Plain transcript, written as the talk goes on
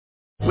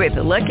With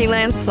the Lucky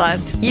Land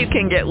Slots, you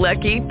can get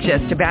lucky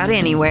just about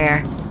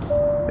anywhere.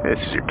 This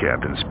is your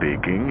captain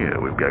speaking.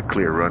 We've got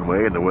clear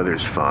runway and the weather's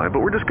fine,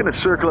 but we're just going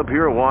to circle up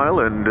here a while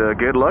and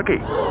get lucky.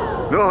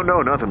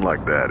 No, nothing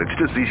like that. It's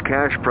just these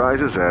cash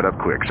prizes add up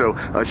quick. So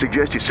I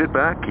suggest you sit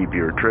back, keep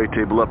your tray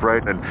table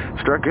upright, and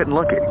start getting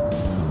lucky.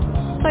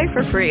 Play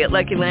for free at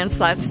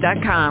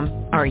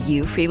LuckyLandSlots.com. Are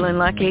you feeling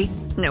lucky?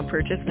 No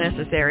purchase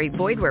necessary.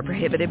 Void where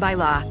prohibited by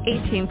law.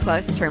 18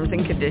 plus terms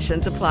and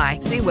conditions apply.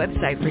 See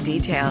website for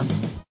details.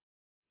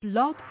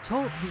 Blog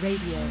Talk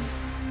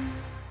Radio.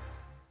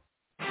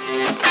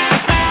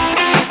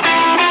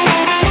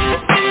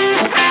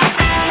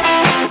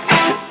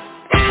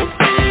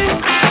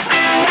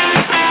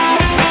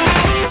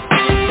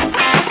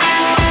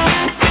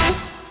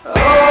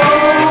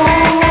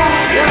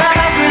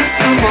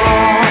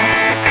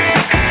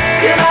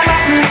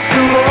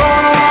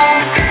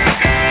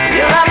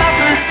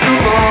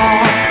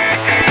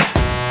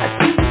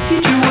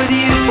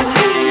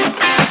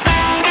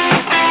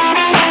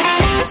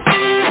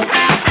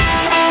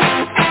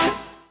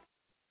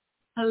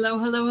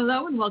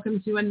 Hello, and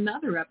welcome to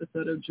another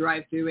episode of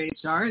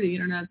DriveThruHR, the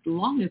internet's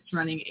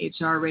longest-running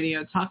HR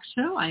radio talk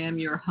show. I am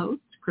your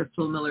host,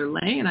 Crystal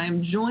Miller-Lay, and I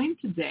am joined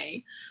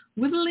today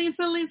with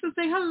Lisa. Lisa,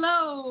 say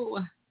hello.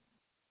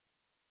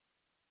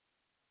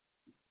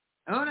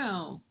 Oh,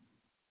 no.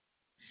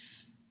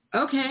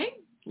 Okay.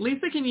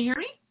 Lisa, can you hear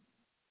me?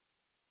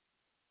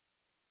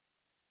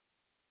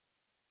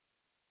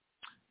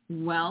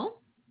 Well,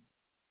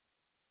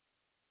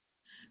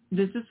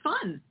 this is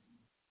fun.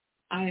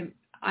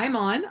 I'm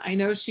on. I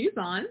know she's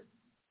on,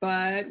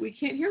 but we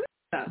can't hear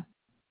Lisa.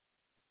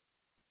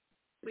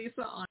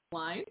 Lisa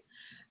online.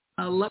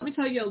 Let me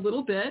tell you a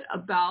little bit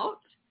about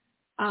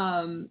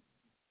DriveThruHR.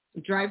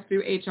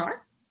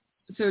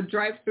 So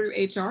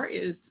DriveThruHR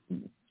is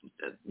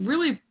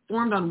really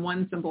formed on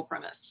one simple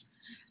premise,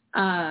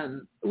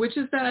 which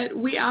is that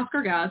we ask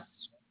our guests,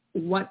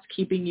 what's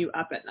keeping you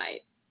up at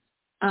night?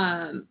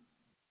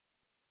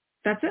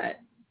 That's it.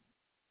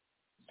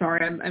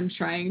 Sorry, I'm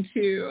trying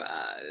to,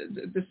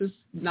 this is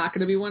not going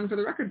to be one for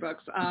the record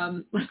books.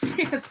 Let's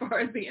see, as far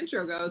as the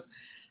intro goes.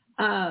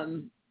 All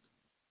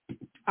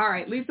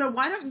right, Lisa,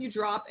 why don't you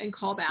drop and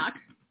call back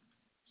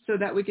so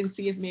that we can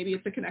see if maybe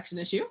it's a connection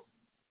issue.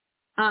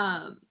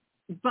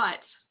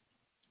 But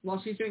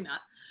while she's doing that,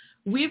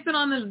 we've been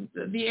on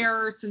the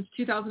air since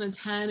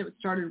 2010. It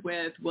started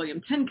with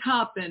William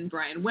Tincup and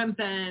Brian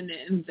Wimpin,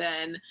 and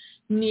then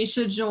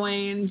Nisha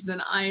joined,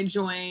 then I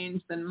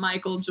joined, then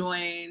Michael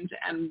joined,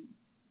 and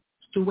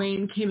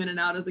Dwayne came in and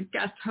out as a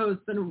guest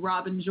host, then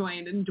Robin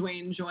joined and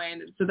Dwayne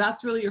joined. So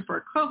that's really your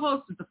four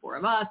co-hosts, it's the four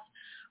of us.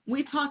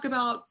 We talk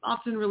about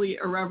often really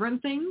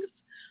irreverent things,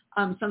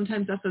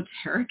 sometimes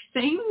esoteric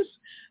things,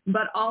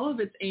 but all of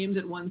it's aimed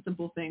at one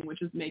simple thing,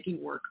 which is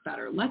making work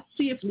better. Let's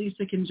see if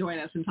Lisa can join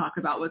us and talk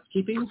about what's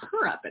keeping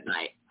her up at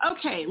night.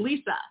 Okay,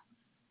 Lisa,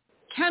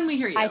 can we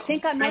hear you? I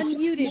think I'm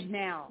unmuted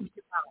now.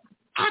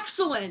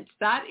 Excellent.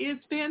 That is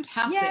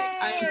fantastic. Yay!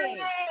 I'm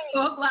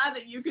so glad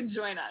that you can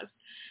join us.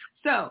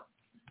 So,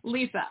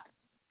 Lisa,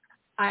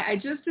 I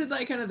just did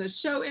like kind of the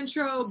show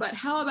intro, but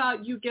how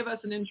about you give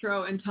us an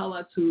intro and tell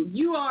us who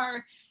you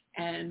are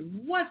and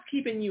what's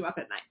keeping you up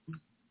at night?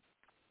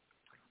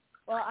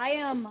 Well, I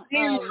am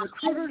a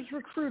recruiter's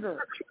recruiter.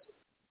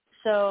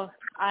 So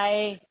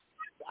I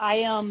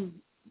am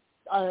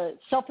a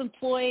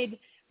self-employed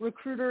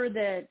recruiter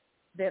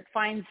that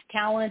finds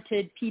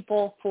talented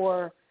people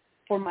for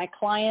my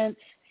clients.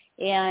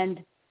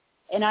 And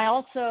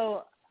I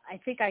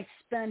think I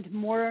spend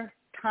more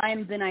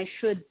time than I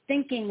should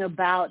thinking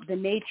about the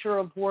nature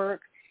of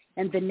work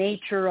and the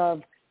nature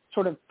of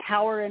sort of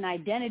power and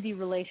identity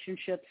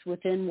relationships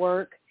within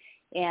work,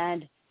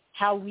 and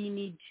how we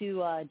need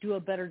to do a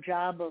better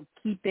job of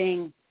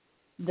keeping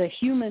the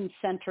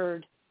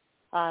human-centered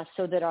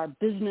so that our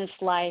business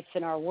life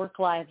and our work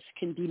lives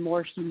can be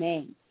more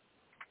humane.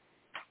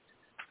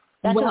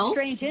 That's a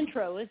strange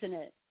intro, isn't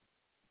it?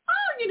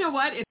 Oh, you know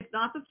what? It's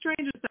not the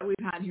strangest that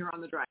we've had here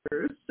on the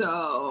Drivers,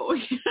 so...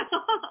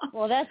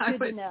 Well, that's good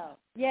to know.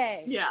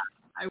 Yay. Yeah,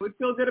 I would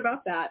feel good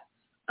about that.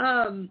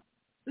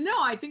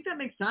 No, I think that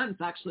makes sense,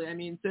 actually. I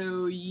mean,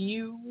 so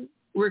you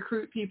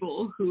recruit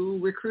people who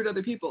recruit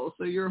other people,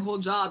 so your whole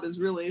job is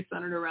really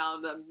centered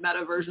around a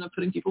meta version of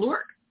putting people to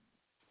work.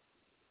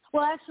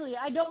 Well, actually,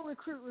 I don't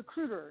recruit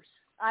recruiters.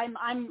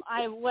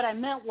 What I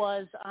meant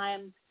was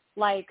I'm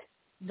like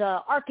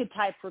the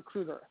archetype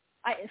recruiter.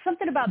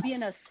 Something about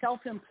being a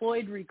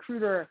self-employed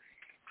recruiter,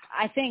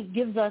 I think,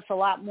 gives us a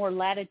lot more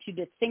latitude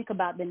to think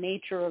about the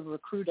nature of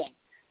recruiting.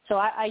 So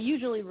I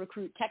usually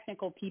recruit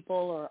technical people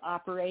or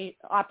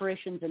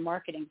operations and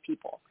marketing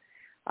people.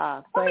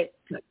 But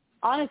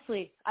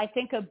honestly, I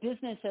think of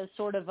business as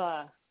sort of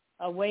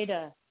a way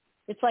to,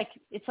 it's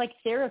like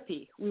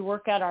therapy. We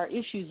work out our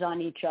issues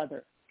on each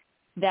other.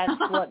 That's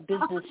what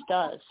business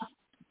does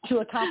to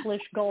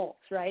accomplish goals,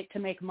 right? To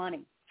make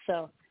money.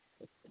 So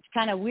it's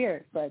kind of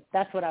weird, but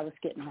that's what I was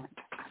getting at.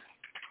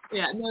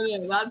 Yeah,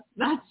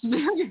 that's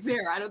very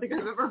fair. I don't think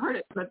I've ever heard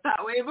it put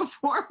that way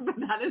before, but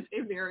that is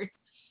a very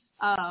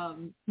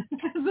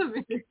That's a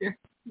very fair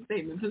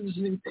statement,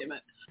 positioning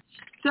statement.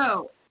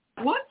 So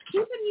what's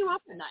keeping you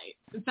up at night?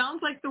 It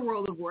sounds like the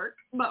world of work,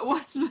 but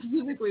what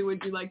specifically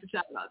would you like to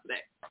chat about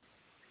today?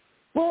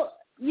 Well,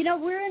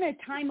 we're in a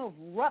time of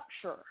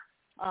rupture.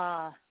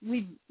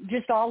 We've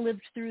just all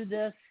lived through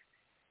this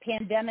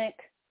pandemic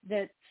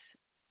that's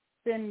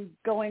been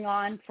going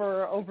on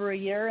for over a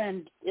year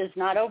and is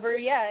not over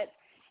yet.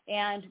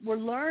 And we're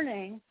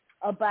learning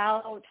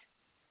about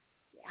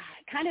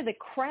kind of the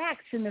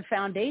cracks in the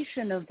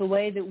foundation of the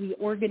way that we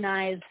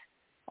organize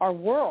our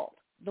world,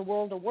 the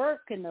world of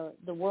work and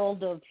the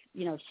world of,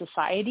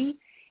 society.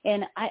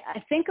 And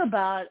I think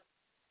about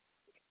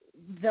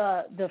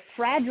the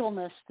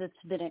fragileness that's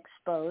been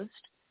exposed,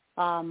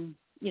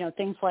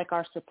 things like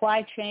our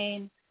supply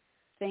chain,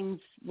 things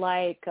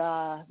like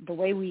the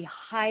way we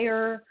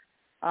hire.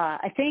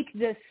 I think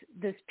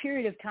this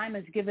period of time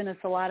has given us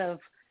a lot of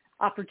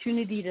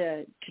opportunity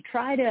to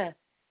try to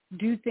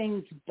do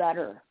things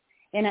better.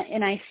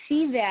 And I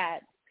see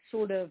that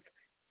sort of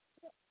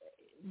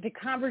the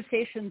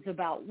conversations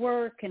about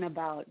work and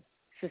about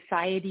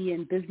society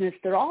and business,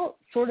 they're all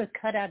sort of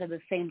cut out of the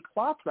same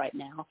cloth right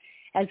now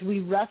as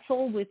we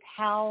wrestle with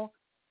how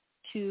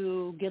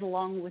to get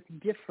along with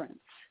difference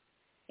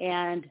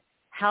and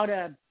how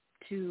to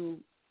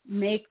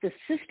make the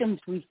systems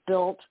we've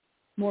built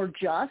more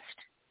just,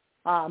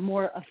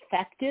 more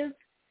effective.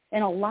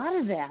 And a lot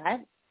of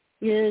that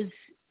is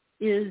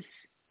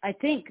I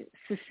think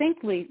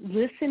succinctly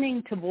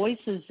listening to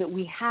voices that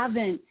we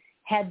haven't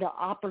had the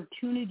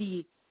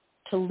opportunity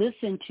to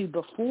listen to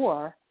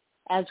before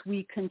as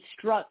we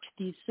construct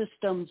these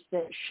systems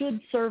that should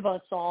serve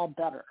us all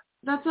better.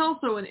 That's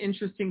also an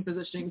interesting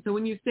positioning. So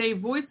when you say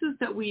voices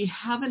that we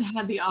haven't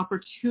had the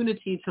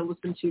opportunity to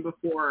listen to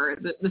before,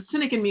 the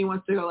cynic in me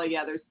wants to go like,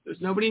 yeah, there's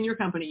nobody in your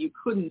company you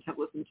couldn't have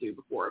listened to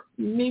before.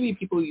 Maybe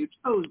people you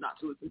chose not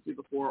to listen to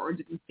before or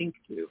didn't think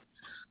to.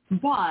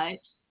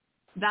 But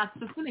that's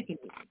the cynic in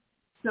me.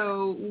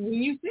 So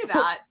when you say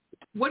that,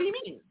 what do you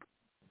mean?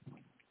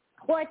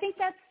 Well, I think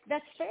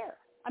that's fair.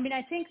 I mean,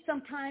 I think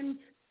sometimes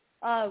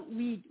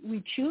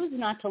we choose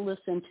not to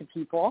listen to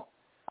people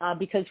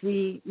because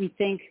we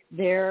think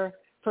their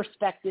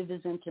perspective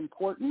isn't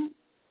important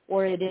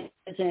or it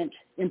isn't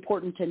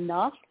important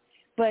enough.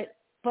 But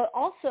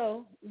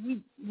also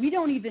we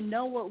don't even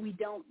know what we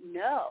don't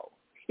know.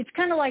 It's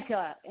kind of like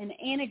an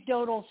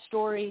anecdotal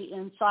story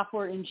in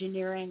software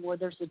engineering where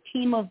there's a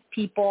team of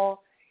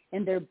people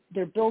and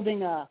they're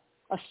building a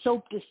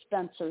soap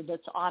dispenser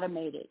that's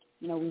automated.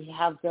 We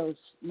have those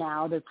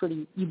now; they're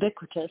pretty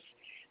ubiquitous.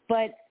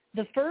 But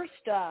the first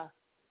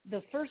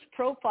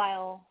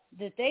profile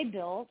that they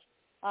built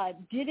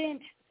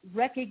didn't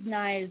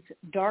recognize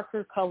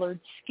darker colored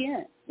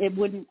skin. It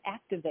wouldn't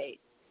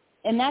activate,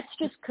 and that's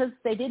just because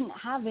they didn't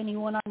have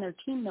anyone on their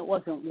team that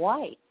wasn't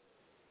white.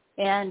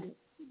 And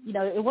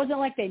it wasn't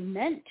like they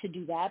meant to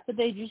do that, but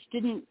they just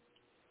didn't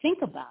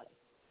think about it.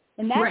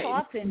 And that's right.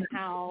 Often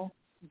how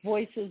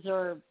voices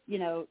are,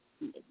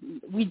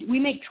 we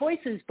make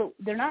choices, but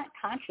they're not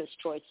conscious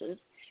choices.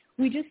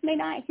 We just may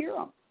not hear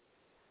them.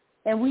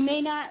 And we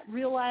may not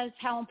realize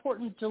how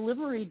important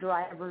delivery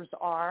drivers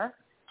are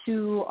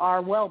to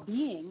our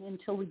well-being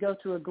until we go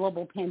through a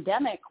global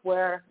pandemic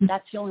where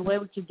that's the only way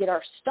we could get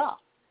our stuff,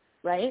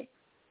 right?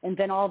 And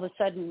then all of a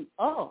sudden,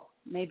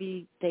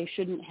 maybe they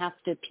shouldn't have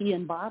to pee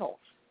in bottles.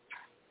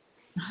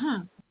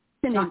 Uh-huh.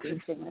 It's an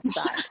interesting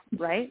aside,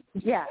 right?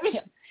 Yeah.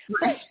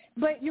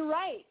 But you're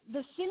right.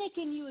 The cynic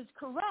in you is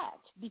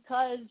correct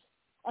because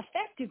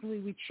effectively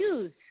we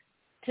choose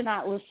to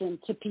not listen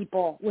to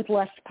people with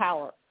less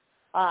power.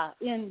 But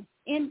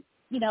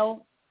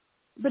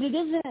it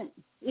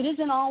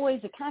isn't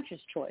always a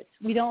conscious choice.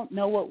 We don't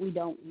know what we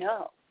don't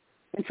know.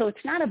 And so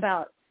it's not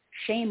about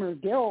shame or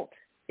guilt.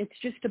 It's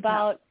just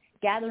about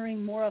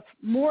gathering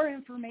more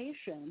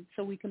information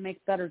so we can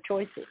make better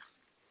choices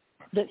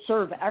that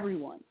serve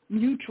everyone,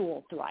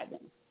 mutual thriving.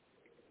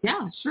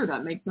 Yeah, sure.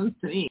 That makes sense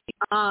to me.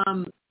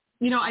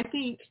 I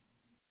think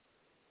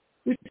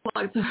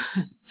I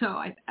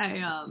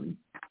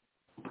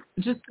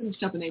just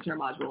finished up an HR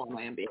module on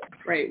my MBA,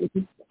 right? Which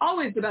is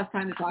always the best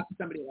time to talk to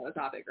somebody about a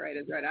topic, right?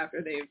 Is right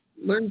after they've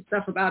learned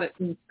stuff about it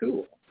in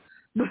school.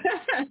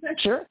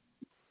 Sure.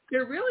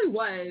 There really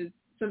was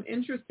some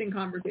interesting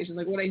conversation.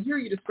 Like what I hear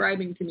you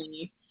describing to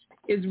me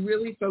is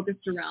really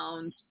focused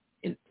around,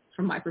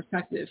 from my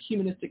perspective,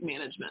 humanistic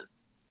management,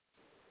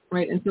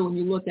 right? And so when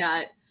you look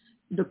at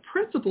the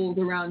principles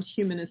around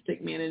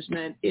humanistic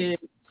management, is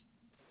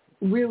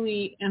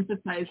really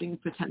emphasizing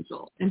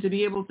potential. And to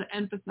be able to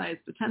emphasize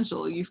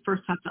potential, you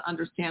first have to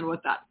understand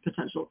what that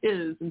potential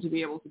is. And to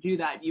be able to do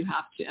that, you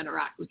have to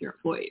interact with your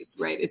employees,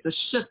 right? It's a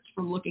shift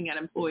from looking at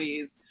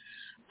employees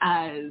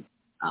as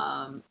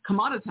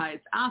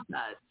commoditized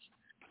assets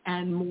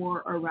and more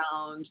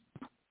around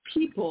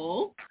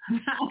people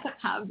that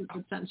have the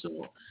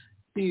potential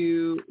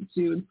to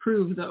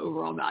improve the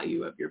overall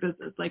value of your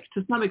business. Like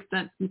to some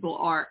extent, people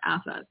are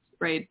assets,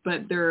 right?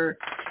 But it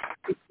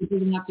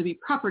doesn't have to be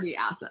property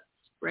assets,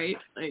 right?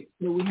 Like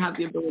so we have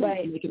the ability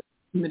to make it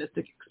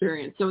humanistic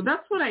experience. So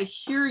that's what I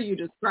hear you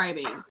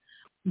describing,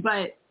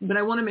 but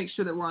I want to make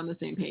sure that we're on the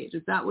same page.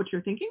 Is that what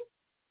you're thinking?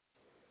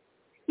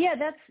 Yeah,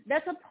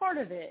 that's a part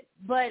of it,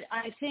 but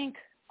I think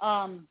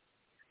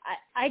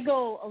I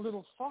go a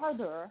little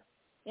farther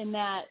in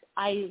that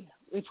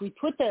if we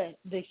put the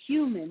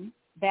human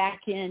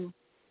back in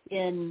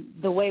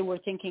the way we're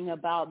thinking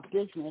about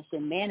business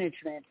and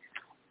management,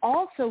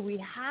 also we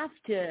have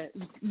to,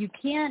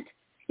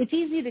 it's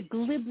easy to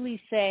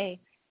glibly say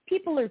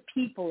people are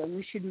people and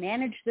we should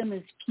manage them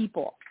as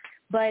people,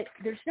 but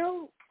there's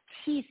no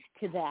teeth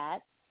to that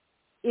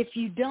if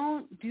you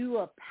don't do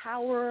a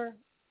power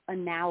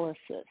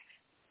analysis.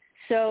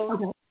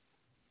 So,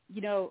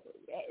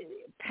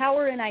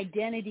 power and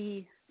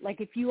identity, like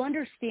if you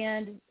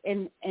understand,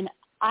 and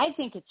I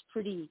think it's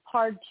pretty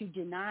hard to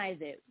deny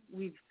that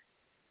we've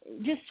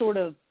just sort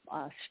of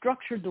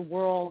structured the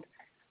world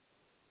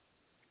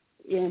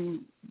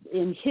in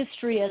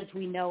history as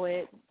we know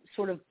it,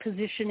 sort of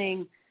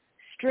positioning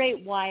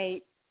straight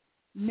white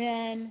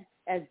men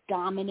as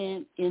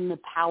dominant in the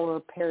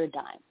power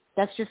paradigm.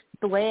 That's just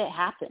the way it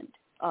happened.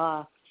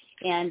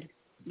 And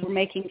we're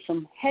making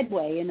some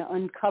headway in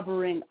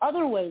uncovering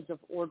other ways of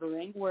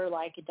ordering where,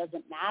 like, it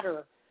doesn't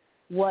matter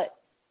what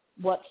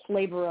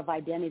flavor of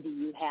identity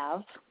you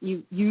have.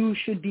 You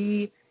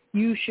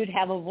should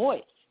have a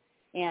voice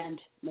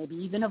and maybe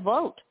even a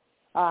vote.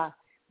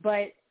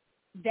 But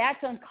that's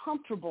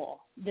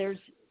uncomfortable. We're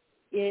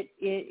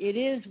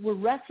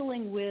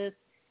wrestling with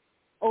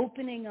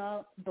opening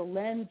up the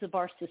lens of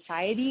our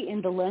society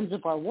and the lens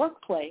of our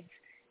workplace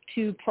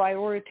to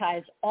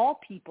prioritize all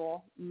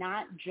people,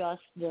 not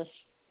just this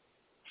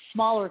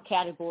smaller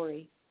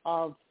category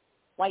of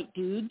white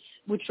dudes,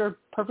 which are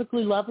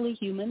perfectly lovely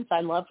humans.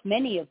 I love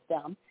many of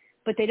them,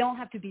 but they don't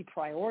have to be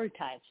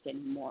prioritized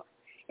anymore.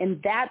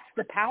 And that's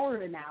the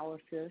power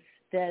analysis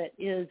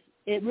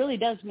it really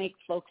does make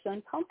folks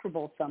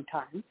uncomfortable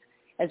sometimes,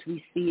 as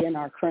we see in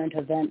our current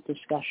event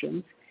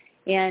discussions.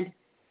 And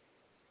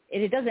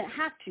it doesn't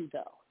have to,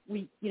 though.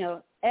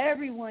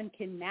 Everyone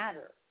can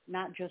matter,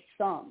 not just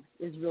some,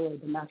 is really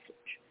the message.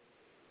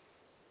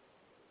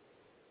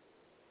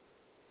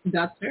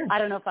 That's fair. I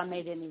don't know if I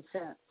made any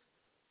sense.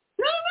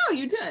 No,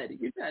 you did.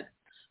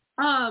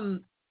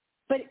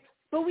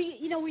 But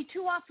we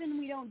too often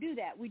we don't do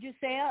that. We just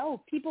say,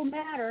 oh, people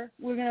matter.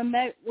 We're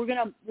gonna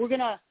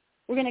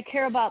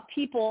care about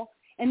people.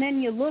 And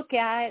then you look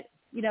at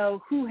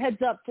who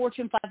heads up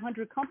Fortune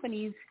 500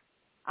 companies.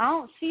 I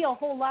don't see a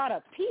whole lot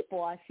of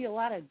people. I see a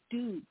lot of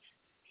dudes.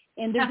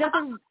 And there's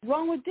nothing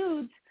wrong with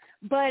dudes,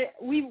 but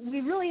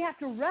we really have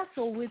to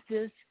wrestle with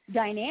this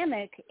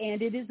dynamic,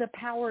 and it is a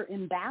power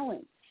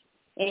imbalance.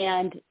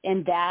 And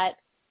that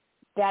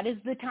is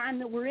the time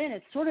that we're in.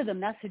 It's sort of the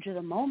message of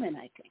the moment,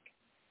 I think.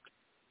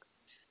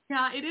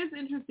 Yeah, it is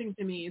interesting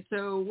to me.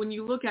 So when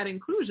you look at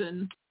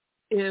inclusion,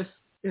 if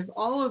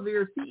all of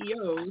your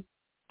CEOs,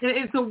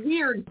 it's a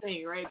weird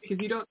thing, right? Because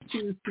you don't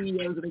choose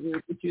CEOs in a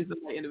group, you choose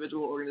them by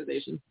individual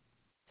organizations.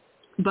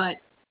 But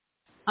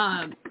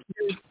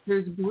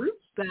there's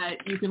groups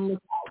that you can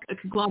look at, a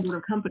conglomerate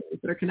of companies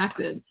that are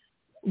connected,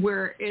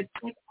 where it's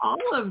like all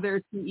of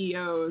their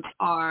CEOs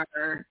are,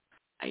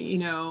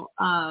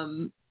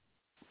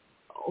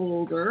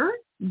 older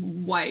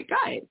white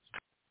guys.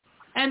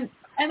 And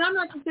I'm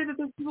not to say that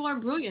those people are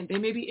brilliant. They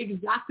may be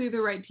exactly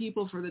the right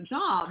people for the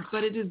job,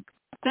 but it is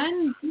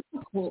then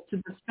difficult to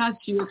discuss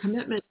your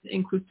commitment to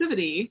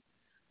inclusivity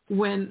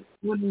when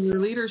your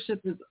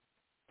leadership is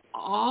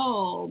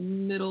all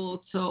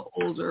middle to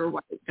older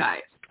white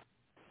guys.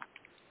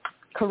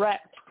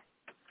 Correct.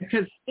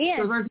 Because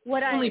and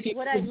what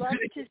I'd love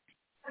to,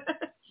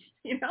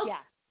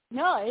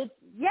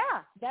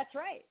 that's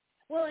right.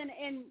 Well,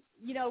 and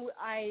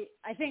I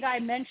think I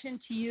mentioned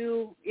to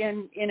you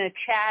in a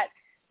chat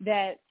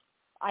that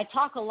I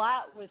talk a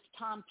lot with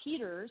Tom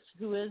Peters,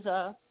 who is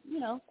a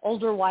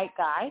older white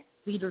guy,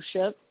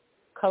 leadership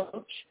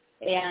coach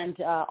and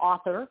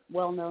author,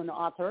 well-known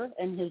author,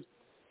 and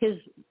his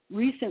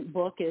recent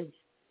book is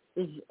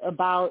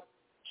about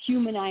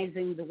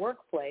humanizing the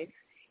workplace.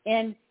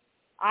 And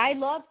I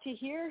love to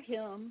hear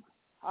him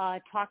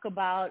talk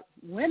about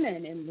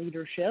women in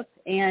leadership,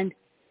 and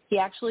he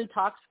actually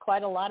talks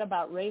quite a lot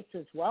about race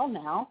as well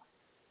now,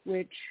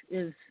 which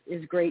is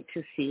great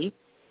to see.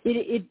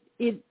 It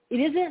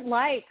isn't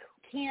like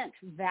can't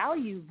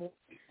value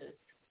voices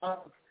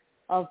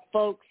of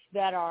folks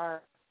that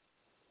are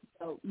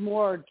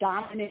more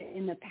dominant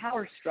in the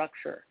power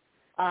structure,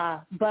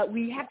 but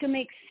we have to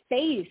make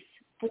space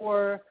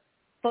for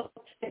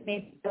folks that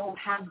maybe don't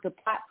have the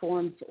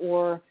platforms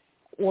or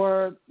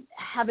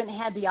haven't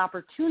had the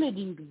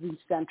opportunity to be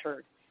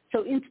centered.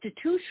 So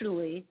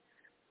institutionally,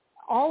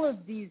 all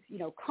of these,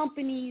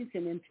 companies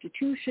and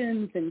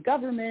institutions and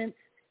governments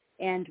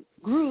and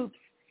groups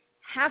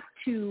have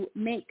to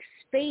make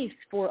space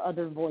for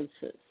other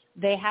voices.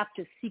 They have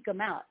to seek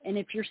them out. And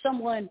if you're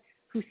someone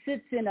who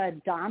sits in a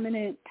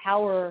dominant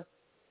power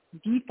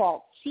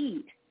default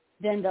seat,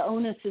 then the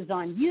onus is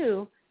on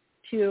you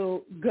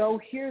to go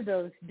hear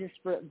those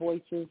disparate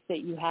voices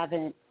that you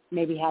haven't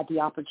maybe had the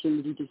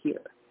opportunity to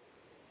hear.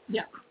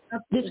 Yeah.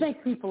 Absolutely. This makes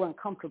people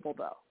uncomfortable,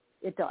 though.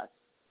 It does.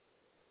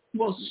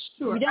 Well,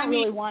 sure. We don't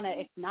really want to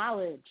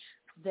acknowledge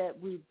that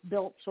we've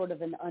built sort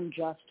of an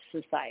unjust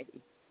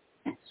society.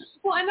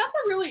 Well, and that's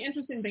a really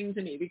interesting thing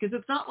to me, because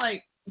it's not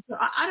like,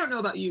 I don't know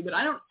about you, but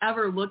I don't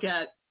ever look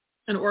at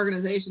an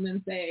organization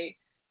and say,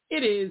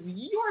 it is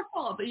your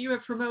fault that you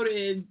have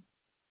promoted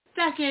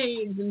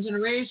decades and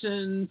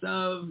generations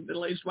of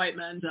middle-aged white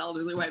men to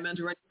elderly white men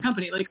to run your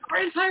company. Like,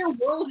 our entire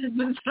world has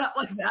been set up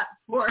like that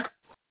for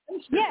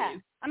centuries. Yeah.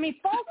 I mean,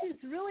 fault is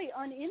really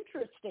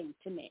uninteresting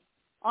to me,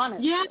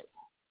 honestly. Yeah.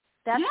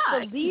 That's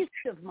the least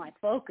of my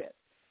focus.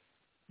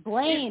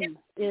 Blame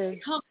is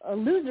a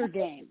loser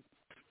game.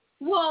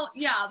 Well,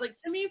 yeah, like,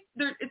 to me,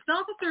 it's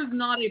not that there's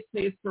not a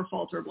place for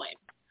fault or blame.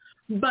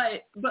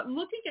 But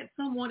looking at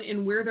someone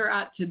and where they're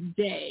at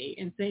today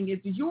and saying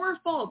it's your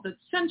fault that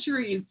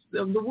centuries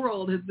of the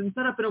world has been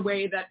set up in a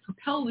way that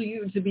propels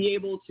you to be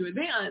able to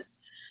advance,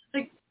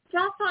 like,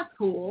 that's not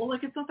cool.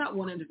 Like, it's not that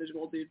one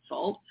individual dude's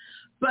fault.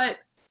 But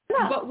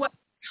what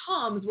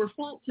comes, where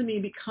fault to me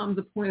becomes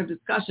a point of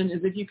discussion,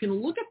 is if you can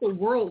look at the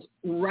world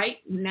right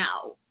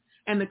now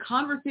and the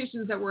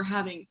conversations that we're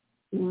having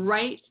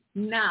right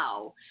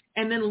now,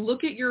 and then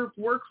look at your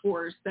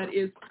workforce that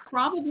is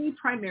probably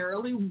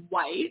primarily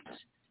white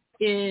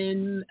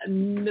in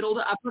middle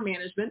to upper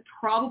management,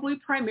 probably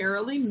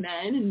primarily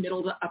men in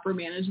middle to upper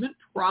management,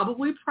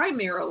 probably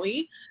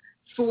primarily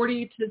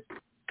 40 to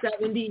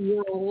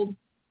 70-year-old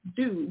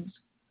dudes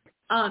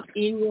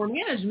in your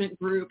management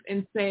group,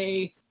 and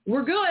say,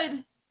 we're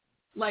good.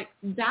 Like,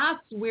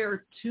 that's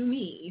where, to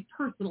me,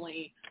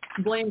 personally,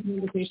 blame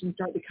conversations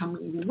start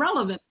becoming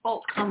relevant,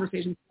 fault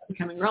conversations start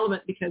becoming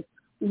relevant, because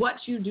what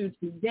you do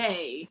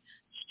today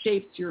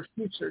shapes your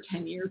future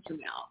 10 years from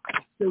now.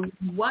 So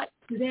what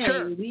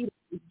today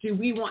do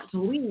we want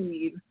to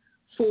leave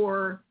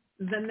for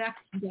the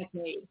next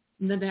decade,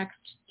 the next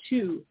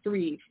 2,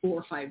 3,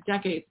 4, 5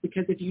 decades?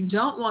 Because if you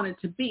don't want it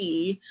to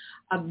be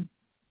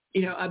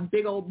a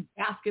big old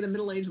basket of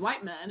middle-aged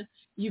white men,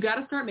 you got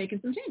to start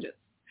making some changes.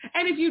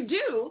 And if you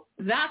do,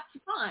 that's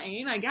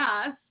fine, I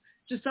guess.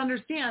 Just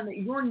understand that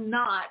you're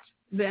not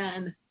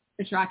then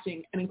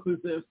attracting an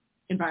inclusive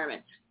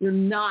environment. You're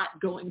not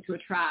going to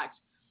attract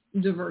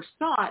diverse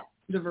thought,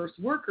 diverse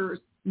workers.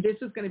 This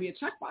is going to be a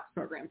checkbox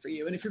program for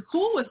you. And if you're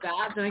cool with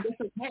that, then I guess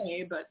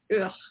okay, but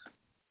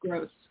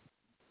gross.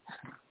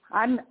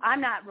 I'm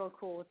not real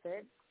cool with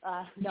it.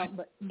 No,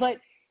 but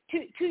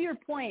to your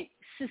point,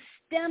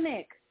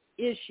 systemic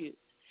issues,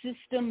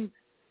 system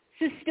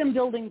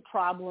building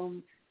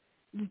problems,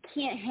 we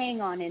can't hang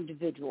on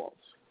individuals.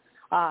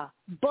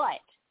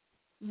 But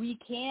we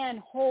can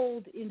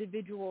hold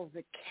individuals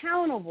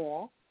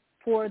accountable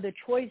for the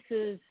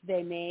choices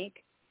they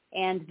make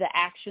and the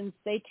actions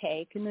they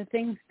take and the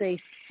things they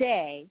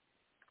say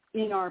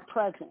in our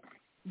present.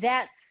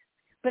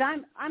 But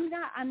I'm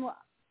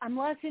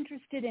less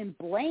interested in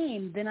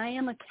blame than I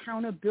am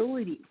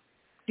accountability,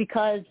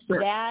 because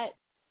that's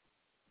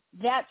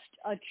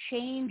a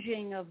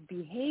changing of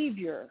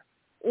behavior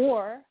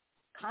or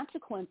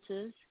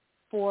consequences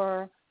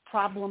for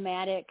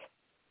problematic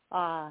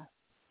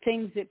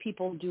things that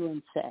people do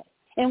and say.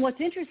 And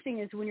what's interesting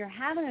is when you're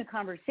having a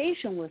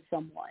conversation with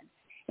someone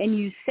and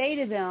you say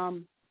to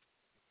them,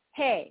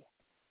 hey,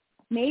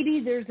 maybe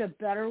there's a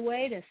better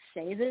way to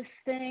say this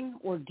thing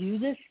or do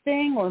this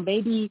thing, or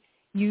maybe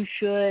you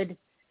should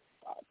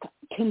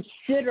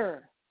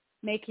consider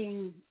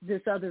making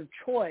this other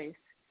choice.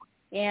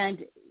 And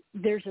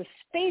there's a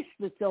space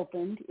that's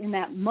opened in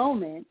that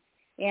moment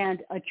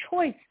and a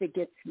choice that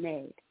gets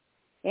made.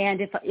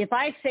 And if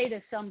I say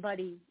to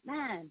somebody,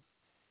 man,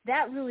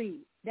 that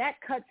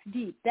cuts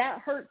deep, that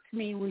hurts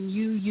me when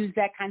you use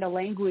that kind of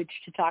language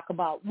to talk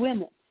about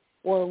women,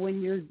 or when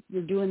you're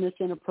doing this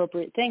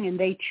inappropriate thing, and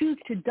they choose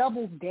to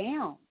double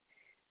down,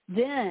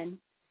 then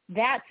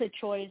that's a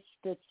choice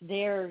that's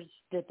theirs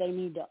that they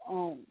need to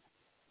own.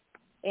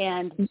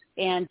 And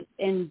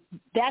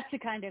that's the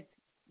kind of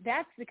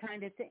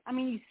thing. I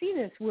mean, you see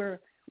this, we're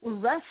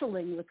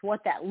wrestling with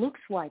what that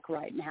looks like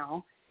right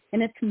now,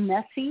 and it's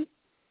messy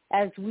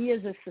as we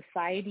as a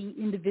society,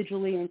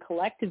 individually and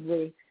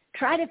collectively,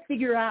 try to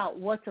figure out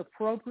what's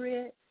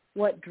appropriate,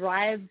 what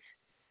drives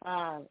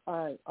a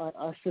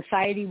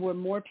society where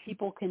more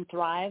people can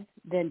thrive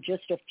than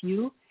just a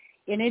few.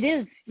 And it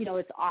is,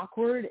 it's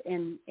awkward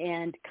and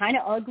kind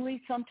of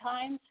ugly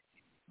sometimes,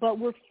 but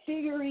we're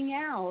figuring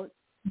out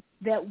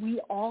that we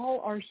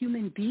all are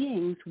human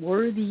beings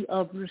worthy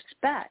of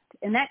respect.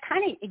 And that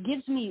it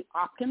gives me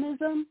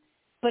optimism,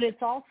 but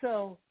it's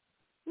also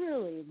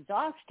really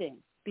exhausting,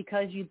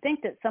 because you'd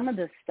think that some of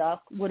this stuff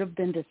would have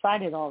been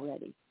decided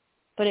already.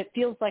 But it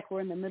feels like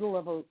we're in the middle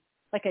of a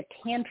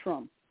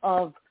tantrum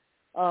of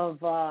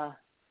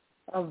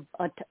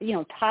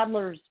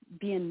toddlers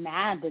being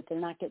mad that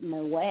they're not getting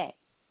their way.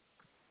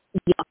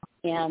 Yeah.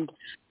 And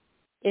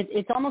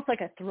it's almost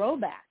like a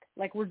throwback.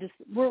 Like we're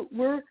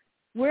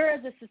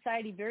as a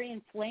society very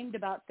inflamed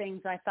about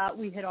things I thought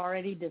we had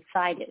already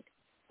decided,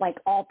 like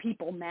all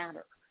people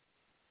matter.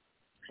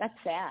 That's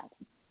sad,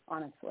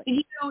 honestly.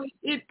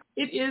 It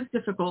is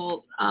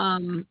difficult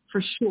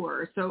for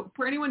sure. So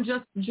for anyone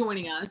just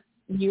joining us,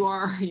 you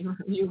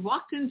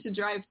walked into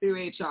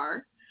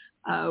DriveThruHR.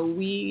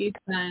 We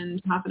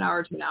spend half an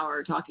hour to an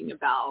hour talking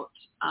about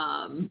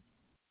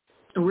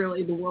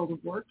really the world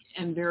of work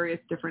and various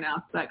different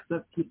aspects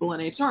of people in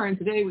HR. And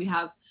today we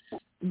have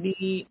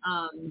the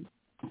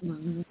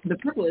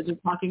privilege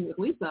of talking with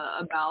Lisa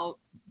about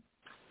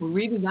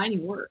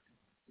redesigning work,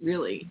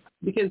 really,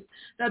 because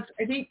that's,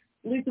 I think,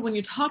 Lisa, when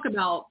you talk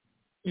about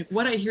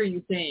what I hear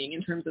you saying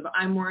in terms of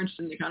I'm more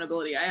interested in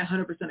accountability, I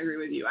 100% agree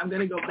with you. I'm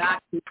going to go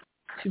back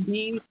to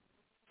be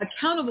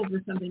accountable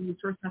for something. You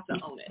first have to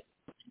own it.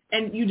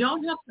 And you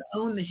don't have to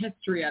own the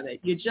history of it.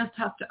 You just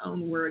have to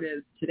own where it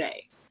is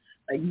today.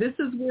 Like, this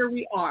is where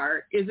we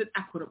are. Is it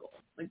equitable?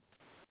 Like,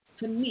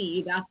 to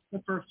me, that's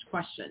the first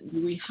question.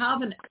 Do we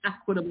have an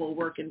equitable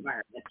work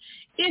environment?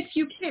 If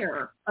you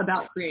care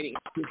about creating a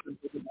inclusive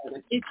work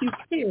environment, if you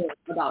care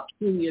about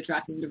truly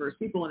attracting diverse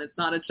people, and it's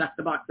not a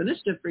check-the-box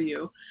initiative for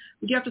you,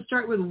 you have to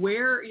start with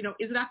where, is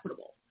it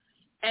equitable?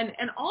 And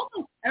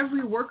almost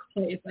every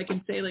workplace, I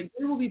can say, like,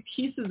 there will be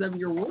pieces of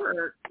your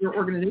work, your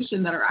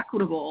organization that are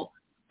equitable,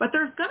 but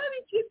there's going to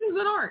be pieces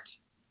that aren't,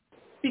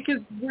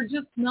 because we're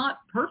just not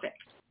perfect.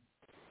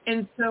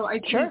 And so I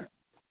think,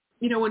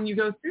 when you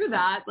go through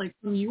that, like,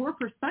 from your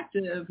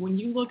perspective, when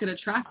you look at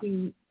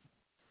attracting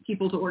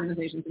people to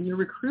organizations and you're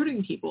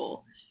recruiting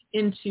people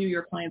into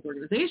your clients'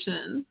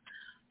 organizations,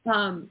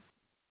 I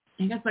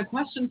guess my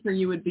question for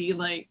you would be,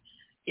 like,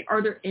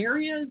 are there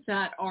areas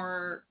that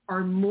are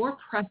more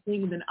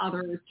pressing than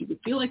others? Do you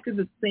feel like they're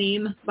the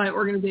same by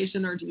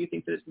organization, or do you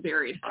think that it's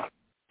varied?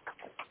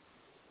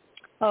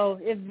 Oh,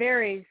 it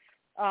varies.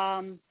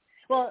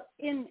 Well,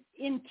 in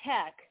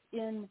tech,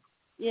 in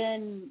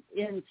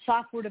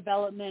software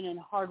development and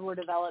hardware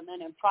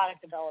development and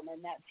product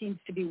development, that seems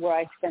to be where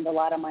I spend a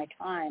lot of my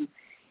time.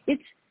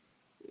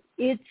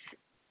 It's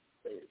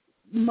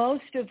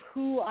most of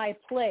who I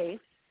place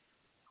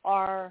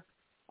are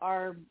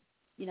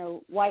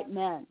white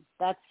men.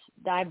 That's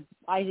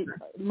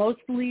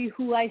mostly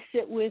who I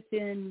sit with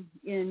in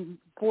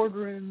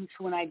boardrooms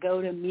when I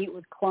go to meet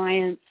with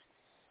clients.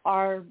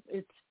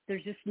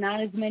 There's just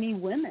not as many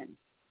women,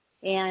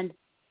 and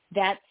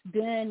that's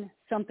been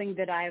something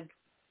that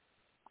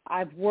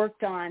I've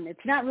worked on.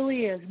 It's not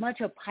really as much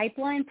a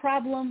pipeline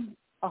problem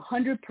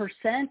 100%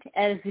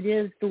 as it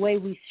is the way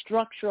we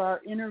structure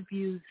our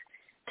interviews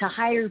to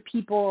hire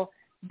people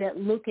that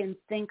look and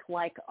think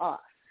like us.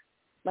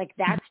 Like,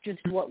 that's just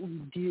what we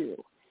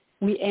do.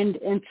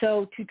 And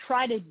so to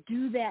try to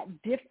do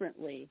that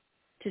differently,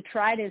 to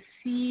try to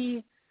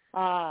see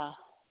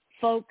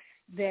folks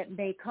that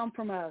may come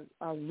from a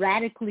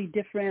radically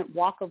different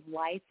walk of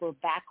life or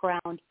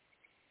background,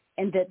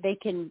 and that they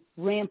can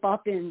ramp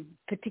up in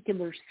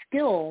particular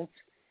skills,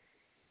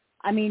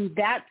 I mean,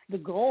 that's the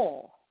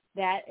goal.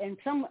 And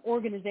some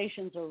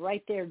organizations are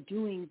right there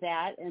doing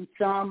that, and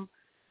some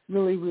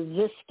really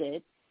resist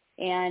it.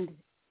 And,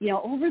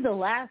 over the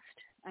last,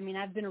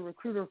 I've been a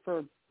recruiter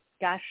for,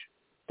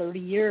 30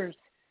 years,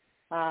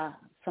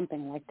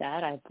 something like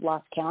that. I've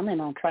lost count,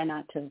 and I'll try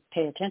not to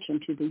pay attention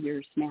to the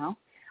years now.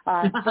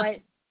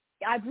 But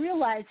I've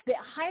realized that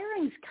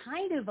hiring's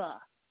kind of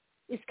a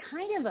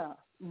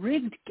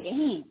rigged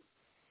game,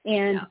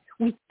 and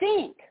we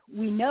think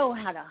we know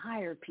how to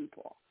hire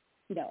people.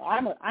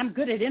 I'm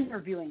good at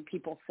interviewing,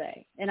 people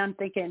say, and I'm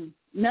thinking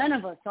none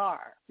of us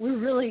are. We're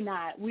really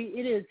not.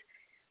 It is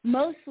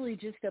mostly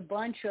just a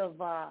bunch of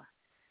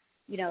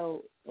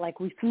like,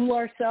 we fool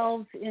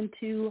ourselves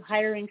into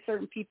hiring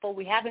certain people.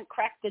 We haven't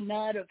cracked the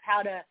nut of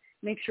how to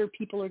make sure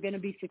people are going to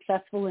be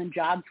successful in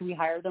jobs we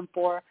hire them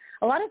for.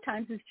 A lot of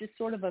times it's just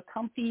sort of a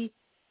comfy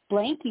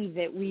blankie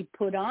that we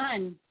put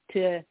on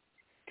to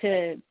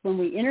when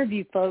we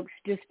interview folks,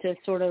 just to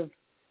sort of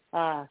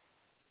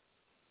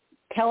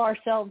tell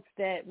ourselves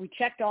that we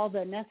checked all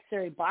the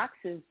necessary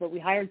boxes, but we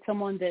hired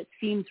someone that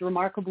seems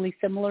remarkably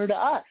similar to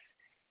us.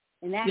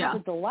 And that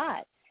happens a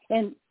lot.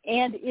 And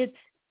it's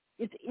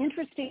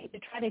interesting to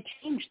try to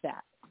change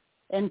that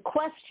and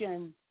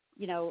question,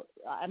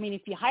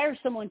 if you hire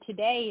someone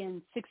today,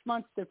 in 6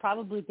 months, they're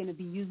probably going to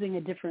be using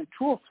a different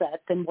tool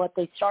set than what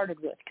they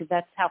started with, because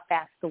that's how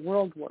fast the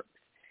world works.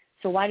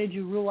 So why did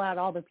you rule out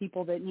all the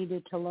people that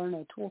needed to learn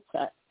a tool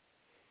set?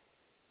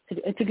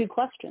 It's a good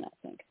question, I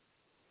think.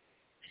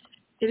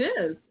 It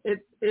is.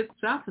 It's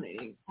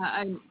fascinating.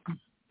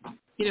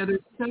 There's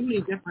so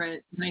many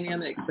different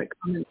dynamics that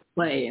come into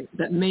play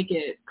that make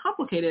it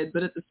complicated,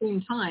 but at the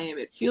same time,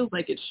 it feels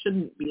like it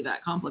shouldn't be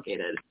that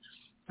complicated.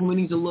 And we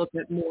need to look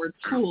at more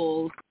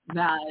tools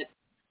that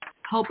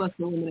help us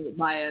eliminate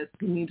bias.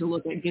 We need to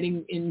look at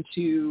getting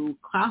into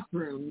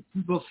classrooms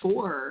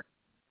before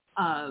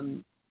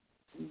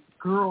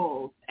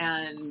girls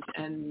and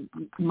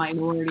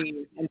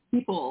minorities and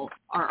people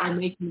are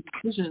making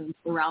decisions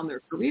around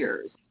their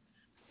careers,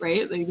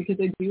 right? Like, because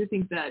I do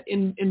think that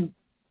in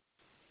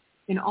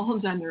all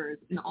genders,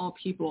 in all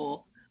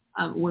people,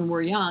 when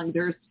we're young,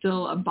 there's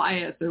still a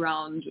bias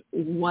around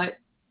what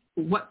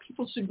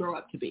people should grow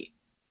up to be.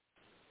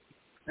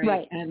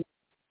 Right.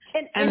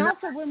 And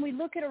also, when we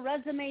look at a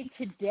resume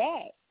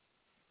today,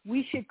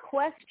 we should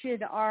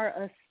question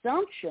our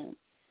assumptions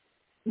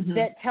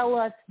that tell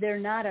us they're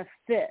not a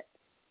fit.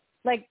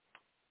 Like,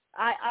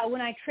 I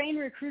when I train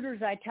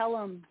recruiters, I tell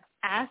them,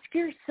 ask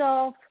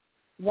yourself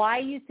why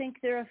you think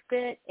they're a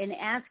fit, and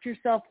ask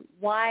yourself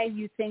why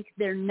you think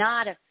they're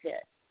not a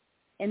fit.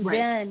 And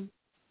then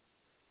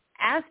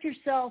ask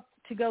yourself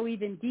to go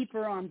even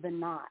deeper on the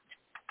not.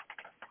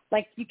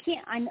 Like, you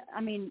can't,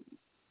 I mean,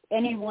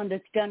 anyone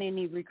that's done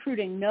any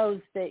recruiting knows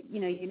that, you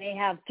may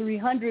have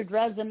 300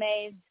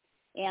 resumes,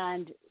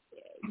 and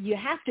you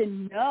have to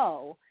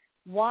know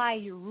why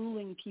you're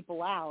ruling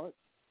people out,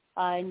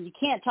 and you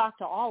can't talk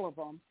to all of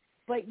them.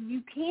 But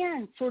you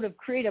can sort of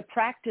create a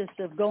practice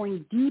of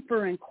going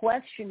deeper and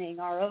questioning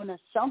our own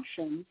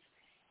assumptions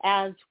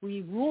as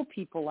we rule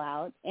people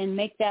out, and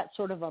make that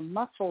sort of a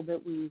muscle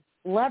that we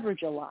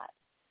leverage a lot,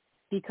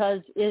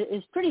 because it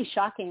is pretty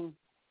shocking.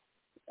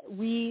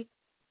 We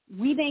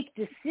make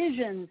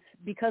decisions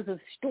because of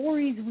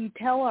stories we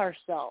tell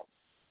ourselves,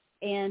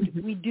 and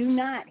we do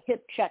not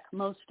hip check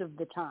most of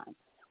the time.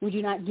 We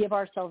do not give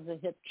ourselves a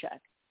hip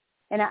check.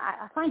 And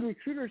I find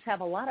recruiters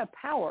have a lot of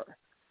power,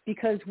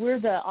 because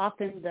we're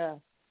often the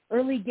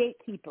early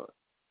gatekeeper.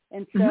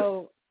 And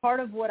so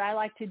part of what I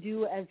like to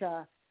do as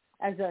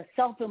a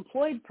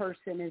self-employed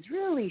person is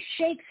really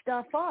shake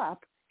stuff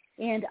up,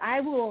 and I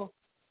will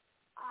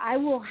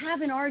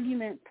have an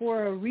argument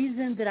for a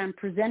reason that I'm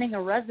presenting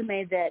a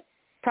resume that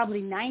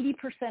probably 90%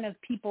 of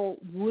people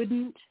would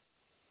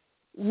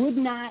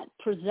not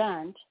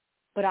present,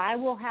 but I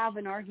will have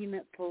an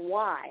argument for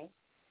why,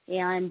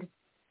 and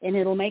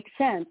it'll make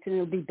sense, and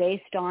it'll be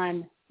based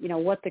on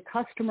what the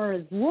customer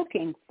is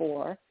looking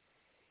for.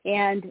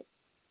 And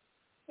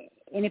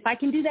if I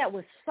can do that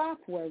with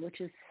software,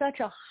 which is such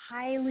a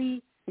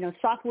highly,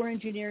 software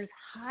engineers,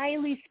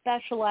 highly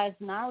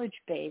specialized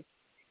knowledge base,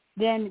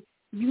 then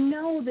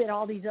that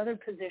all these other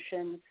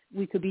positions,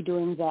 we could be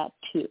doing that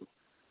too.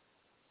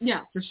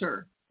 Yeah, for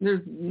sure. I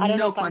don't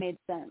know if I made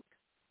sense.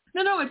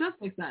 No, it does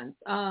make sense.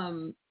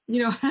 I'm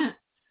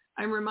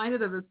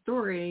reminded of a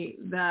story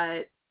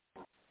that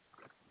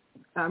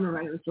of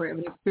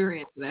an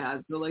experience that I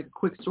had. So, like, a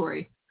quick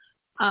story.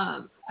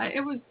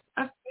 It was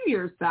a few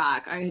years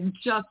back. I had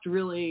just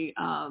really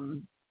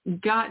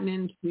gotten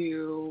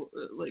into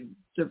like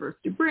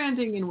diversity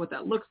branding and what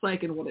that looks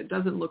like and what it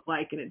doesn't look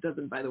like. And it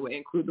doesn't, by the way,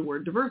 include the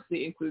word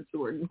diversity. It includes the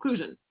word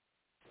inclusion.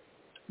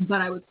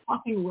 But I was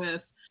talking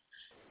with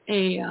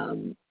a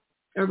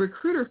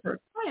recruiter for a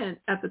client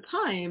at the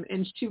time,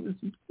 and she was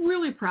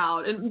really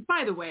proud. And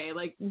by the way,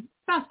 like,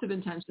 best of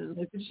intentions,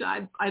 like,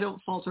 I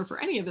don't fault her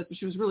for any of this, but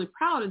she was really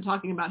proud and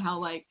talking about how,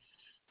 like,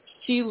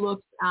 she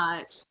looks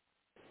at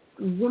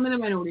women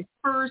and minorities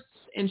first,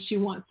 and she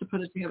wants to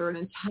put together an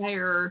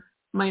entire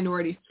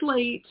minority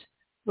slate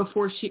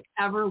before she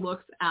ever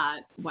looks at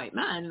white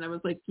men. And I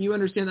was like, you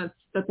understand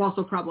that's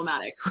also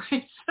problematic,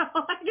 right? So,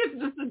 like,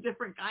 it's just a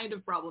different kind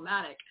of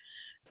problematic.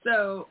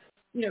 So,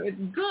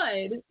 it's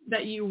good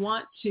that you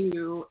want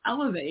to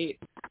elevate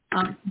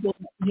people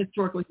that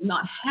historically do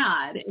not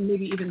had, and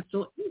maybe even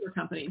still in your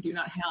company do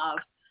not have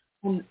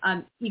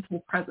an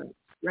equal presence,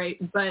 right?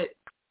 But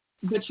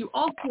you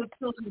also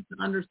still have to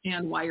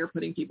understand why you're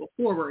putting people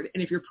forward.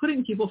 And if you're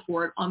putting people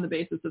forward on the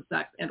basis of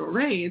sex and or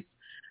race,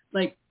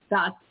 like,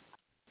 that's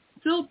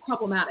still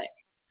problematic,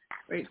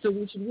 right? So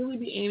we should really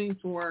be aiming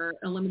for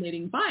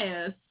eliminating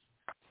bias.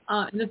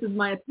 And this is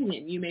my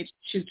opinion. You may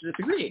choose to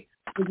disagree.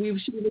 But we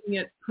should be looking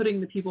at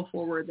putting the people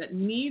forward that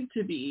need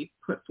to be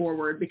put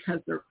forward because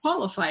they're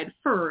qualified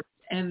first,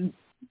 and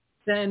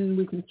then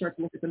we can start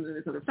to look at some of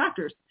those other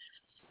factors.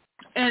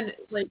 And,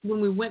 like, when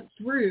we went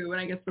through,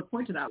 and I guess the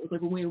point of that was,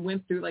 like, when we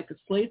went through, like, the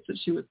slates that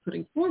she was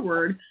putting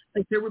forward,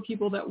 like, there were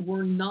people that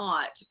were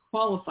not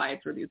qualified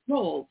for these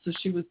roles, so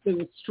they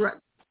would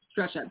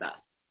stretch at best,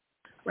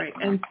 right?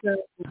 And so,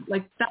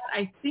 like, that,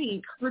 I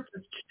think, hurts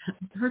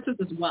us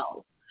as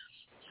well.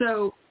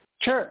 So,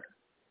 sure.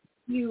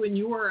 You and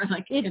your,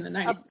 like, in the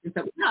 90s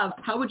that we have,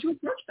 how would you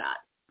approach that?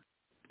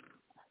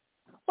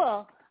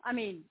 Well, I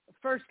mean,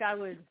 first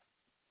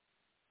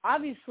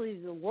obviously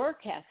the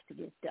work has to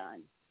get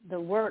done. The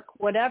work,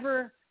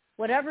 whatever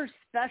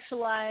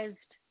specialized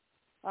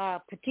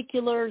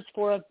particulars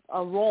for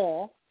a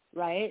role,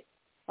 right,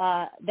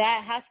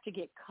 that has to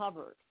get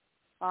covered.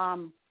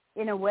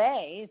 In a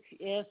way,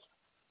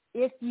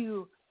 if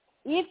you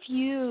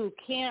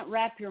can't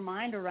wrap your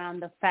mind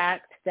around the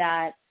fact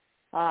that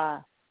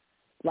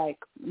like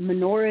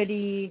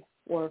minority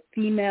or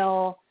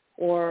female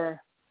or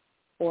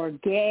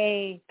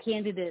gay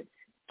candidates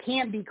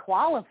can't be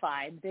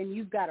qualified, then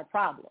you've got a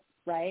problem,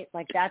 right?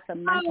 Like, that's a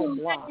mental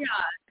block. Yeah.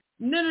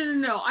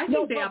 No. I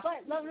think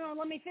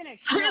let me finish.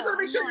 I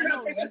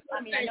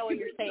know what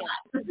you're saying.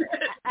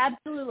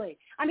 Absolutely.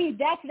 I mean,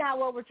 that's not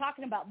what we're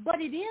talking about,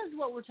 but it is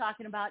what we're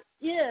talking about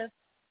if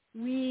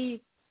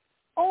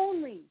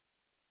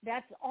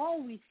that's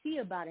all we see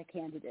about a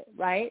candidate,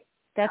 right?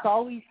 That's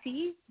all we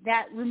see.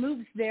 That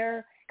removes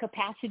their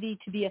capacity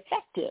to be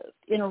effective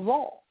in a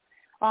role.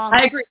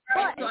 I agree.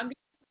 But, so I'm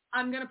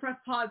I'm going to press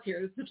pause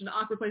here. This is such an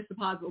awkward place to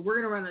pause, but we're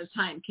going to run out of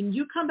time. Can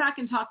you come back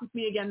and talk with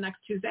me again next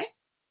Tuesday?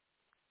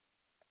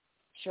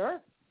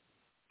 Sure.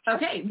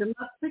 Okay, then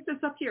let's pick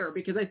this up here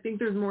because I think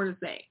there's more to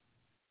say.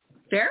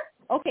 Fair?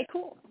 Okay,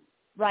 cool.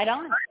 Right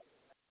on.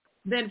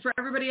 Then for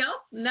everybody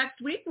else,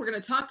 next week we're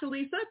going to talk to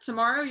Lisa.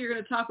 Tomorrow you're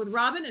going to talk with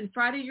Robin. And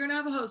Friday you're going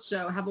to have a host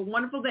show. Have a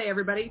wonderful day,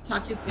 everybody.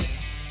 Talk to you soon.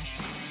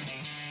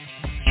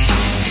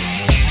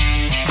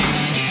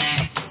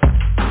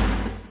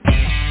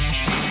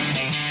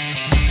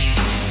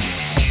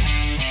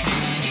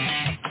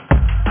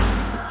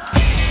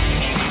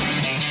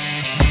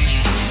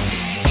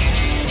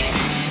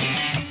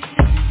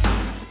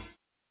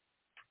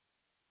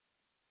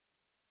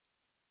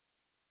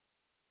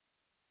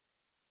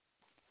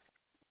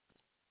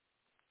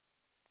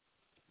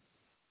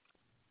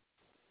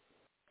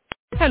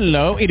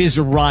 Hello, it is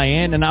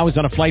Ryan, and I was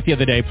on a flight the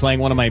other day playing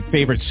one of my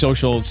favorite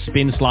social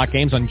spin slot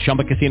games on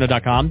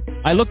ChumbaCasino.com.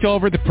 I looked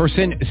over at the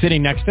person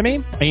sitting next to me,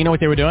 and you know what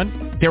they were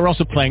doing? They were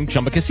also playing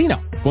Chumba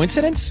Casino.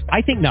 Coincidence?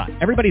 I think not.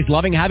 Everybody's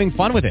loving having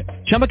fun with it.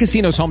 Chumba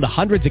Casino is home to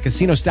hundreds of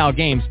casino-style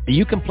games that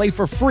you can play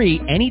for free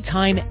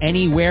anytime,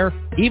 anywhere,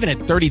 even at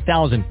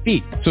 30,000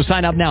 feet. So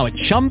sign up now at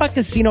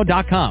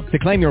ChumbaCasino.com to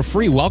claim your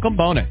free welcome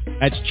bonus.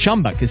 That's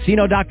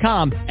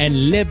ChumbaCasino.com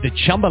and live the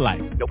Chumba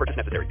life. No purchase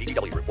necessary.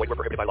 DTHR. Void where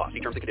prohibited by law. See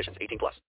terms and conditions. 18+.